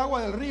tomar el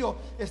agua del río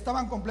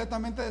estaban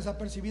completamente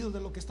desapercibidos de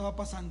lo que estaba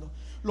pasando.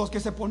 Los que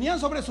se ponían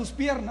sobre sus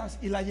piernas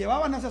y la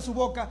llevaban hacia su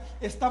boca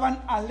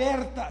estaban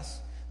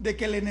alertas de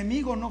que el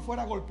enemigo no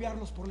fuera a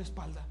golpearlos por la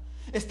espalda.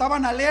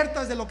 Estaban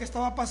alertas de lo que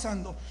estaba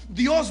pasando.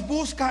 Dios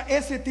busca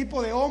ese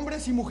tipo de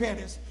hombres y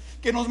mujeres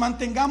que nos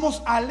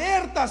mantengamos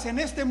alertas en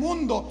este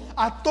mundo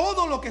a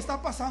todo lo que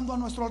está pasando a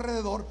nuestro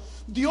alrededor.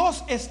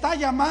 Dios está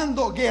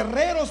llamando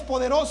guerreros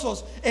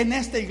poderosos en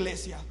esta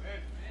iglesia.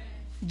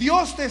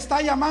 Dios te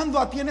está llamando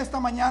a ti en esta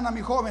mañana,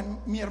 mi joven,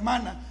 mi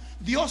hermana.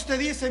 Dios te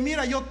dice: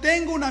 mira, yo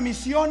tengo una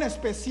misión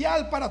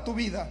especial para tu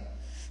vida.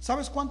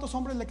 ¿Sabes cuántos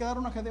hombres le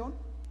quedaron a Gedeón?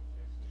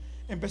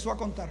 Empezó a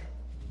contar: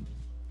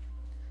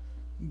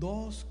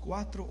 2,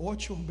 4,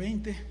 8,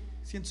 20,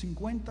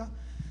 150,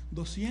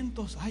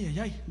 200,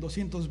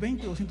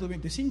 220,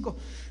 225,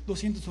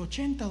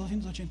 280,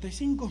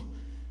 285,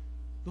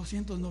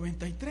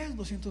 293,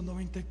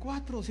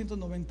 294,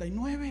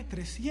 299,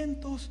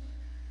 300,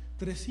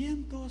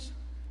 300,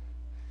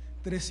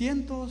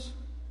 300,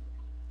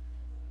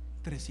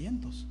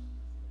 300.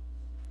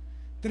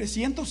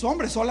 300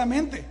 hombres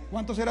solamente.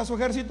 ¿Cuántos era su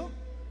ejército?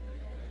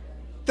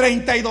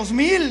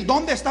 32,000.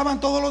 ¿Dónde estaban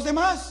todos los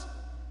demás?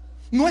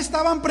 No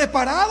estaban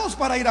preparados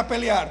para ir a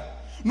pelear,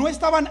 no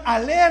estaban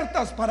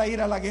alertas para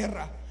ir a la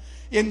guerra.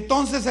 Y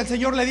entonces el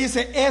Señor le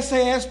dice: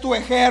 ese es tu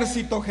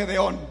ejército,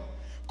 Gedeón.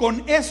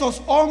 Con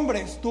esos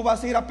hombres tú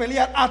vas a ir a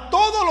pelear. A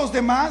todos los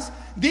demás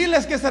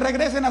diles que se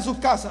regresen a sus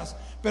casas,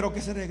 pero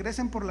que se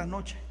regresen por la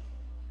noche.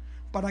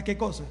 ¿Para qué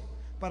cosa?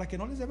 Para que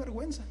no les dé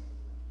vergüenza.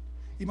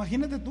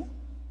 Imagínate tú,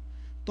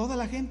 toda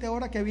la gente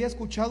ahora que había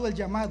escuchado el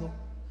llamado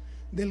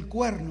del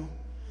cuerno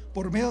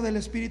por medio del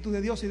Espíritu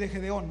de Dios y de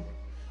Gedeón,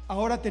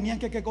 ahora tenían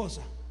que, ¿qué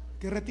cosa?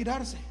 Que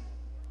retirarse.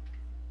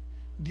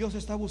 Dios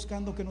está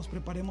buscando que nos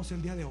preparemos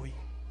el día de hoy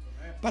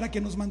para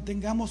que nos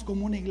mantengamos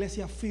como una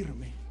iglesia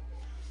firme.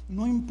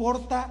 No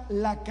importa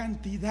la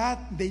cantidad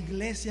de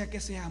iglesia que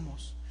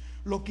seamos,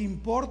 lo que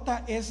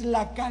importa es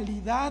la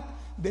calidad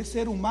de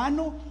ser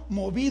humano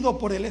movido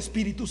por el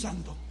Espíritu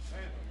Santo.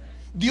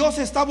 Dios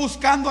está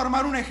buscando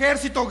armar un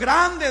ejército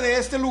grande de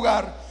este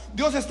lugar.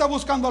 Dios está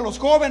buscando a los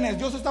jóvenes,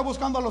 Dios está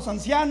buscando a los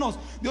ancianos,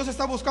 Dios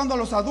está buscando a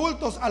los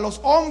adultos, a los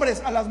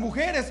hombres, a las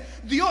mujeres.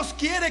 Dios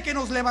quiere que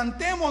nos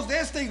levantemos de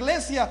esta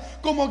iglesia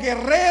como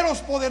guerreros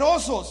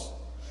poderosos.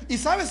 Y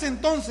sabes,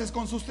 entonces,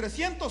 con sus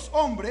 300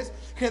 hombres,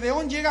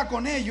 Gedeón llega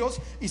con ellos.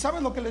 ¿Y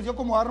sabes lo que les dio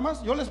como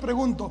armas? Yo les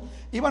pregunto,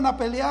 ¿iban a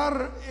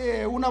pelear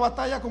una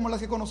batalla como las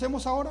que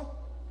conocemos ahora?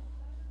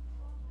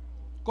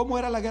 ¿Cómo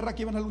era la guerra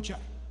que iban a luchar?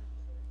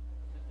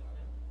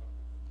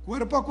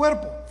 Cuerpo a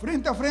cuerpo,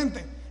 frente a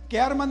frente. ¿Qué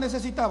armas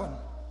necesitaban?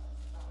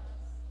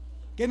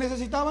 ¿Qué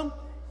necesitaban?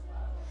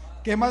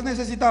 ¿Qué más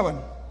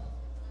necesitaban?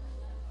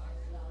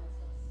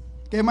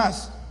 ¿Qué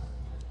más?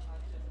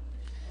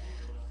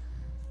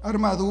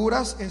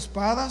 Armaduras,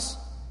 espadas.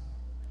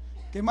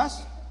 ¿Qué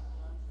más?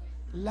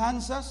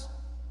 Lanzas.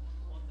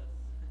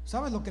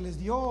 ¿Sabes lo que les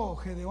dio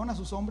Gedeón a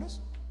sus hombres?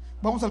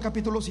 Vamos al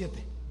capítulo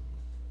 7.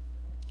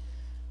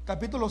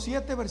 Capítulo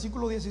 7,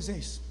 versículo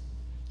 16.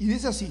 Y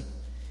dice así: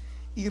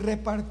 y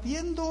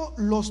repartiendo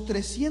los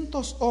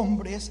 300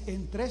 hombres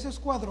en 3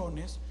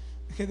 escuadrones,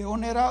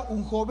 Gedeón era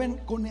un joven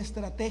con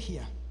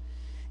estrategia.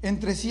 En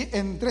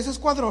 3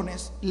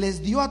 escuadrones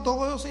les dio a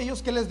todos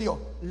ellos, ¿qué les dio?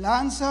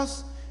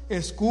 Lanzas,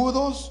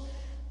 escudos,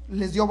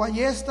 les dio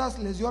ballestas,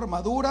 les dio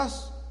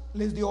armaduras,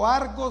 les dio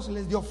arcos,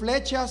 les dio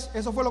flechas.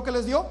 ¿Eso fue lo que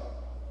les dio?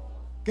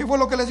 ¿Qué fue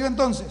lo que les dio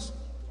entonces?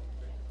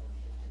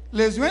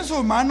 Les dio en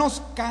sus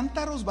manos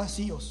cántaros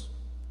vacíos,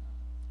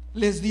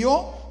 les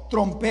dio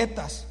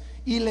trompetas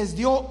y les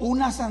dio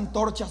unas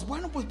antorchas.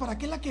 Bueno, pues ¿para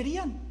qué la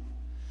querían?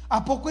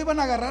 ¿A poco iban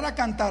a agarrar a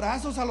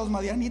cantarazos a los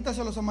madianitas y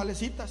a los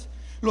amalecitas?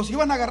 ¿Los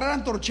iban a agarrar a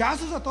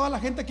antorchazos a toda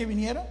la gente que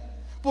viniera?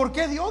 ¿Por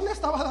qué Dios le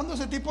estaba dando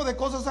ese tipo de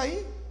cosas ahí?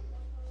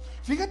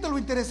 Fíjate, lo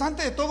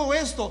interesante de todo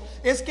esto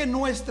es que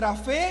nuestra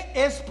fe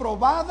es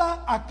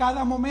probada a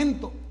cada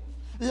momento.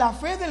 La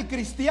fe del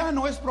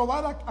cristiano es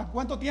probada ¿a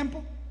cuánto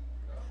tiempo?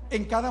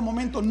 En cada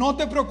momento. No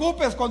te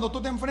preocupes cuando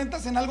tú te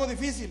enfrentas en algo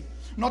difícil.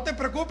 No te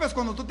preocupes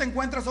cuando tú te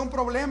encuentras a un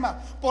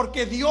problema,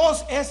 porque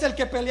Dios es el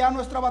que pelea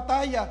nuestra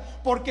batalla,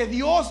 porque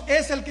Dios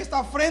es el que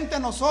está frente a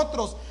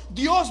nosotros.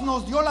 Dios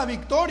nos dio la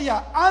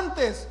victoria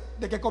antes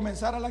de que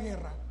comenzara la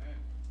guerra.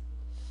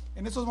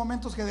 En esos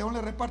momentos Gedeón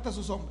le reparte a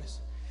sus hombres,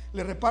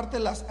 le reparte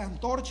las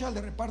antorchas,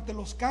 le reparte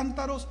los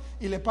cántaros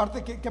y le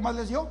parte, ¿qué más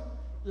les dio?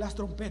 Las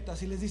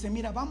trompetas. Y les dice: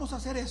 mira, vamos a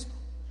hacer esto.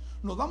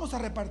 Nos vamos a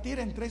repartir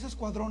en 3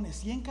 escuadrones,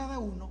 100 cada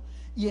uno,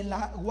 y en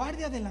la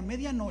guardia de la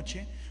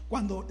medianoche,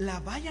 cuando la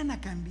vayan a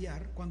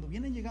cambiar, cuando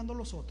vienen llegando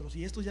los otros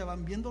y estos ya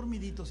van bien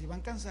dormiditos y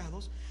van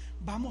cansados,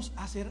 vamos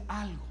a hacer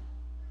algo.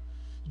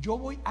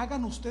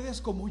 Hagan ustedes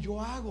como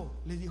yo hago,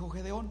 les dijo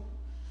Gedeón.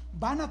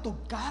 Van a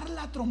tocar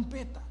la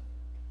trompeta,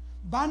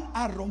 van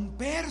a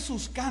romper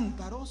sus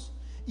cántaros,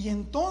 y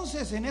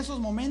entonces en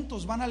esos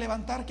momentos van a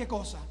levantar ¿qué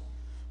cosa?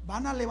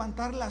 Van a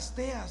levantar las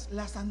teas,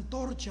 las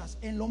antorchas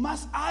en lo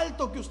más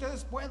alto que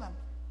ustedes puedan.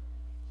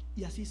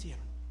 Y así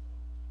hicieron.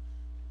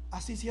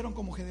 Así hicieron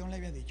como Gedeón le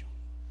había dicho.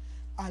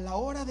 A la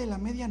hora de la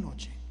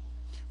medianoche,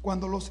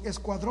 cuando los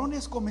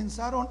escuadrones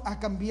comenzaron a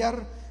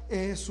cambiar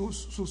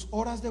sus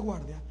horas de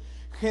guardia,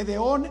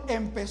 Gedeón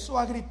empezó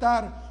a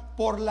gritar: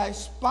 por la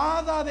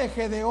espada de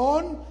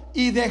Gedeón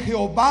y de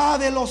Jehová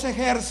de los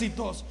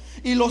ejércitos.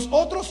 Y los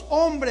otros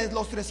hombres,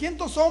 los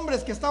 300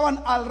 hombres que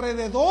estaban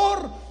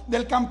alrededor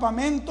del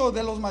campamento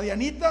de los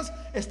madianitas,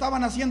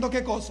 estaban haciendo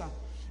 ¿qué cosa?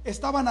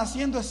 Estaban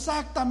haciendo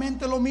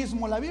exactamente lo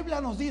mismo. La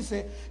Biblia nos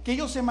dice que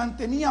ellos se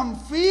mantenían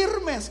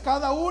firmes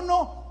cada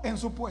uno en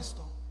su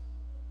puesto.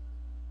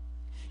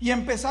 Y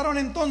empezaron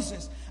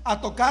entonces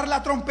a tocar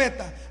la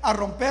trompeta, a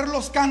romper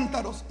los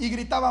cántaros, y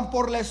gritaban: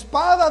 por la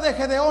espada de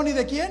Gedeón. ¿Y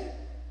de quién?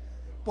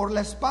 Por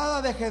la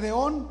espada de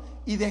Gedeón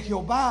y de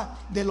Jehová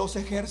de los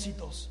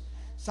ejércitos.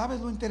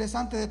 ¿Sabes lo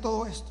interesante de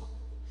todo esto?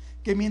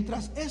 Que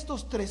mientras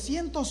estos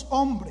 300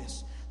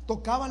 hombres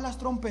tocaban las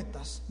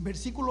trompetas,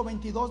 versículo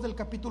 22 del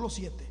capítulo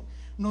 7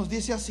 nos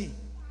dice así: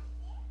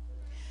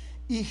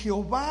 y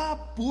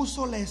Jehová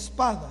puso la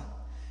espada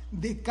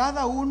de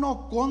cada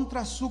uno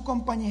contra su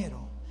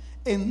compañero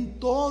en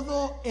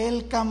todo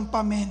el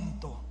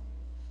campamento.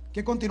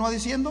 ¿Qué continúa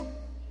diciendo?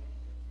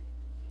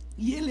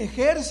 Y el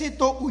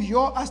ejército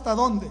huyó ¿hasta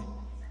dónde?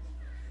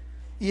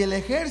 Y el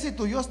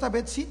ejército huyó hasta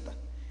Betzita,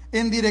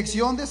 en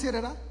dirección de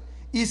Sererá,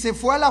 y se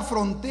fue a la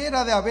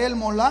frontera de Abel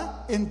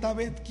Molá en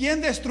Tabet.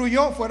 ¿Quién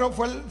destruyó?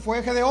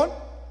 ¿Fue Gedeón?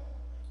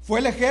 ¿Fue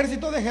el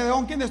ejército de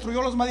Gedeón quien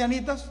destruyó a los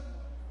madianitas?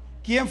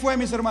 ¿Quién fue,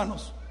 mis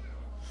hermanos?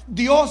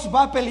 Dios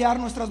va a pelear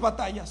nuestras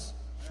batallas.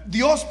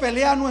 Dios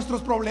pelea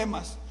nuestros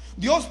problemas.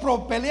 Dios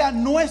pelea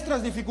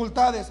nuestras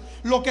dificultades.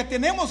 Lo que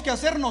tenemos que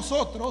hacer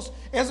nosotros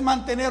es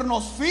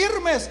mantenernos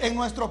firmes en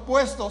nuestros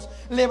puestos,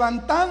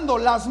 levantando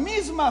las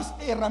mismas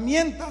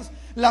herramientas,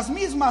 las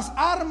mismas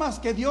armas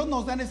que Dios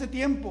nos da en ese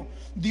tiempo.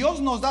 Dios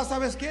nos da,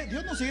 ¿sabes qué?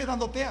 Dios nos sigue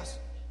dando teas,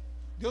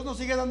 Dios nos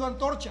sigue dando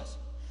antorchas,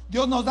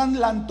 Dios nos da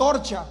la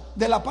antorcha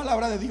de la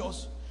palabra de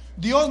Dios,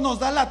 Dios nos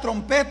da la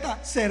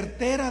trompeta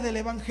certera del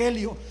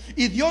evangelio,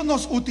 y Dios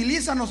nos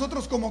utiliza a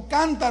nosotros como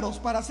cántaros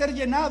para ser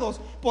llenados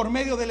por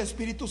medio del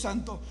Espíritu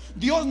Santo.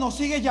 Dios nos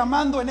sigue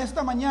llamando en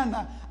esta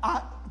mañana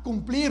a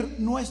cumplir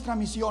nuestra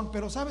misión.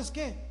 Pero ¿sabes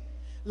qué?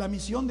 La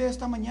misión de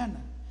esta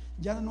mañana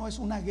ya no es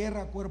una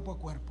guerra cuerpo a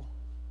cuerpo,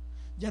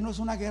 ya no es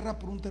una guerra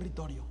por un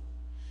territorio.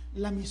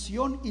 La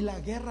misión y la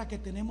guerra que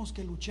tenemos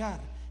que luchar,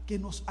 que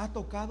nos ha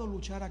tocado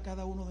luchar a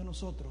cada uno de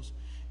nosotros,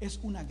 es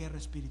una guerra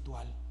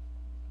espiritual.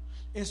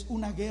 Es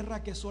una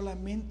guerra que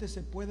solamente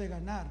se puede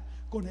ganar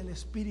con el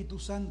Espíritu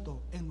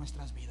Santo en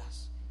nuestras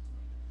vidas.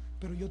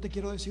 Pero yo te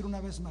quiero decir una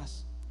vez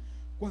más: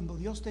 cuando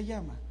Dios te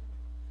llama,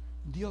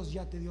 Dios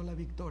ya te dio la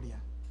victoria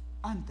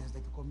antes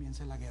de que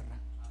comience la guerra.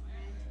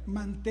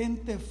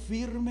 Mantente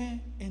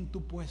firme en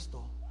tu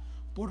puesto,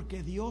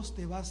 porque Dios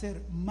te va a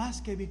hacer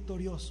más que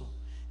victorioso,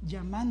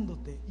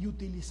 llamándote y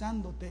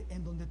utilizándote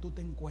en donde tú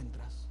te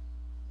encuentras.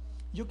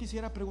 Yo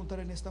quisiera preguntar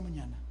en esta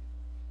mañana,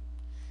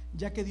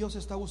 ya que Dios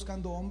está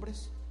buscando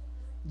hombres,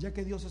 ya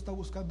que Dios está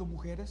buscando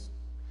mujeres,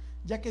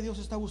 ya que Dios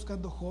está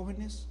buscando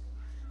jóvenes,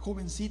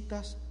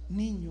 jovencitas,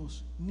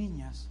 niños,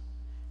 niñas,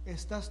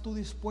 ¿estás tú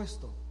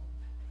dispuesto?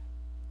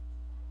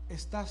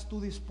 ¿Estás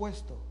tú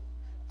dispuesto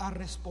a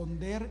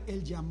responder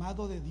el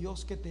llamado de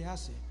Dios que te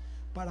hace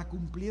para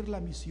cumplir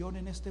la misión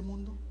en este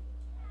mundo?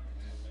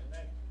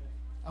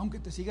 Aunque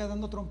te siga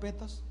dando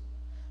trompetas,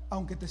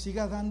 aunque te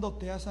siga dando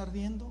teas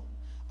ardiendo,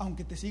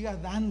 aunque te siga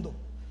dando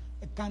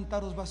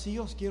cántaros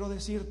vacíos, quiero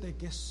decirte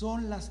que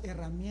son las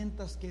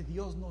herramientas que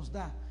Dios nos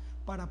da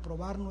para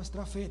probar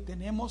nuestra fe.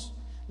 Tenemos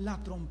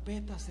la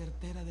trompeta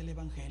certera del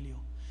evangelio,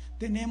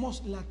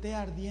 tenemos la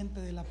tea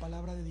ardiente de la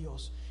palabra de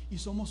Dios, y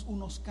somos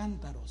unos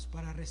cántaros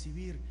para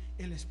recibir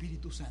el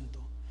Espíritu Santo.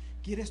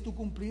 ¿Quieres tú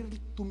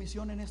cumplir tu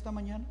misión en esta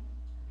mañana?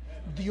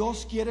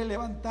 Dios quiere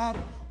levantar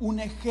un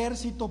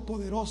ejército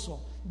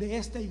poderoso de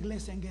esta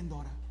iglesia en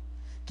Gendora.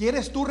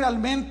 ¿Quieres tú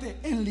realmente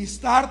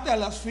enlistarte a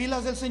las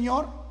filas del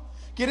Señor?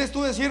 ¿Quieres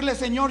tú decirle: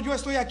 Señor, yo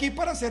estoy aquí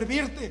para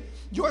servirte,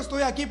 yo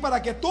estoy aquí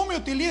para que tú me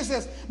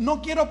utilices?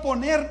 No quiero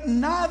poner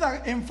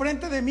nada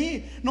enfrente de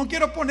mí, no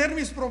quiero poner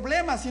mis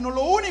problemas, sino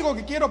lo único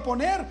que quiero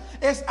poner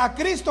es a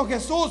Cristo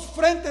Jesús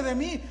frente de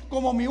mí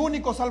como mi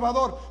único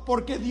Salvador,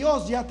 porque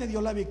Dios ya te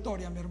dio la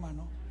victoria, mi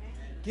hermano.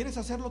 ¿Quieres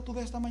hacerlo tú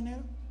de esta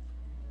manera?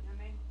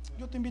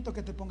 Yo te invito a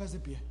que te pongas de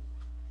pie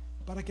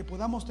para que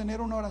podamos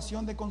tener una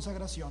oración de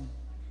consagración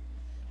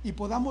y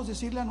podamos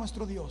decirle a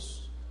nuestro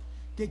Dios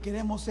que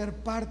queremos ser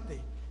parte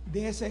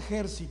de ese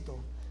ejército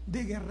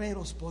de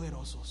guerreros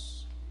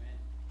poderosos.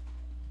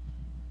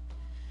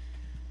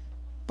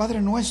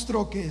 Padre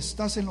nuestro que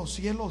estás en los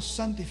cielos,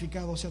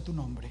 santificado sea tu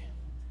nombre.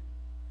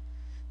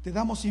 Te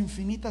damos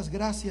infinitas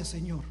gracias,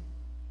 Señor,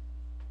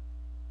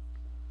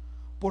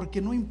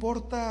 porque no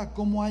importa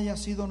cómo haya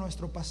sido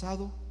nuestro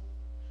pasado,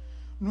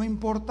 no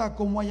importa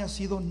cómo haya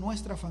sido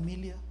nuestra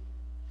familia,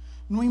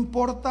 no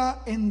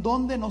importa en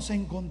dónde nos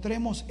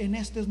encontremos en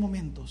estos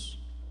momentos,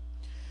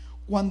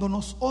 cuando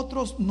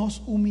nosotros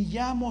nos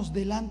humillamos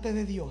delante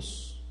de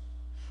Dios,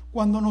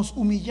 cuando nos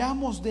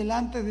humillamos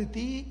delante de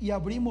ti y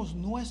abrimos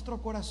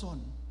nuestro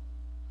corazón,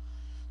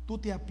 tú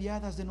te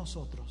apiadas de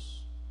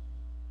nosotros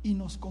y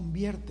nos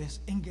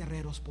conviertes en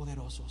guerreros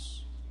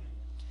poderosos.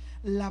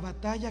 La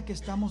batalla que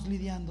estamos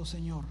lidiando,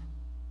 Señor,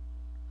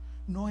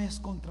 no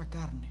es contra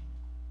carne,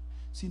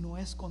 sino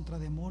es contra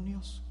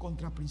demonios,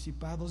 contra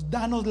principados.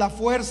 Danos la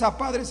fuerza,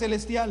 Padre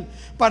Celestial,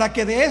 para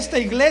que de esta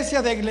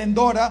iglesia de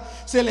Glendora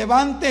se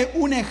levante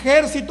un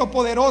ejército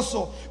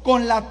poderoso,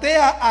 con la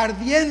tea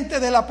ardiente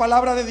de la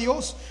palabra de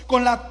Dios,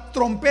 con la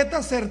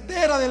trompeta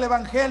certera del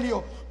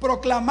Evangelio,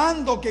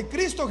 proclamando que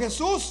Cristo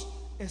Jesús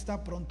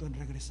está pronto en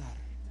regresar.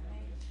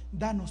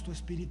 Danos tu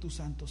Espíritu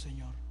Santo,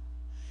 Señor.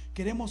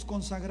 Queremos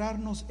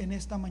consagrarnos en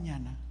esta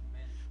mañana.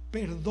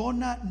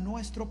 Perdona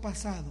nuestro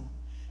pasado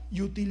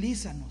y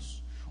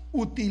utilízanos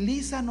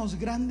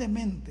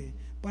grandemente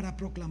para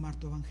proclamar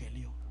tu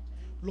evangelio.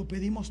 Lo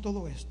pedimos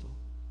todo esto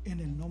en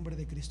el nombre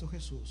de Cristo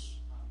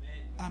Jesús.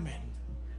 Amén.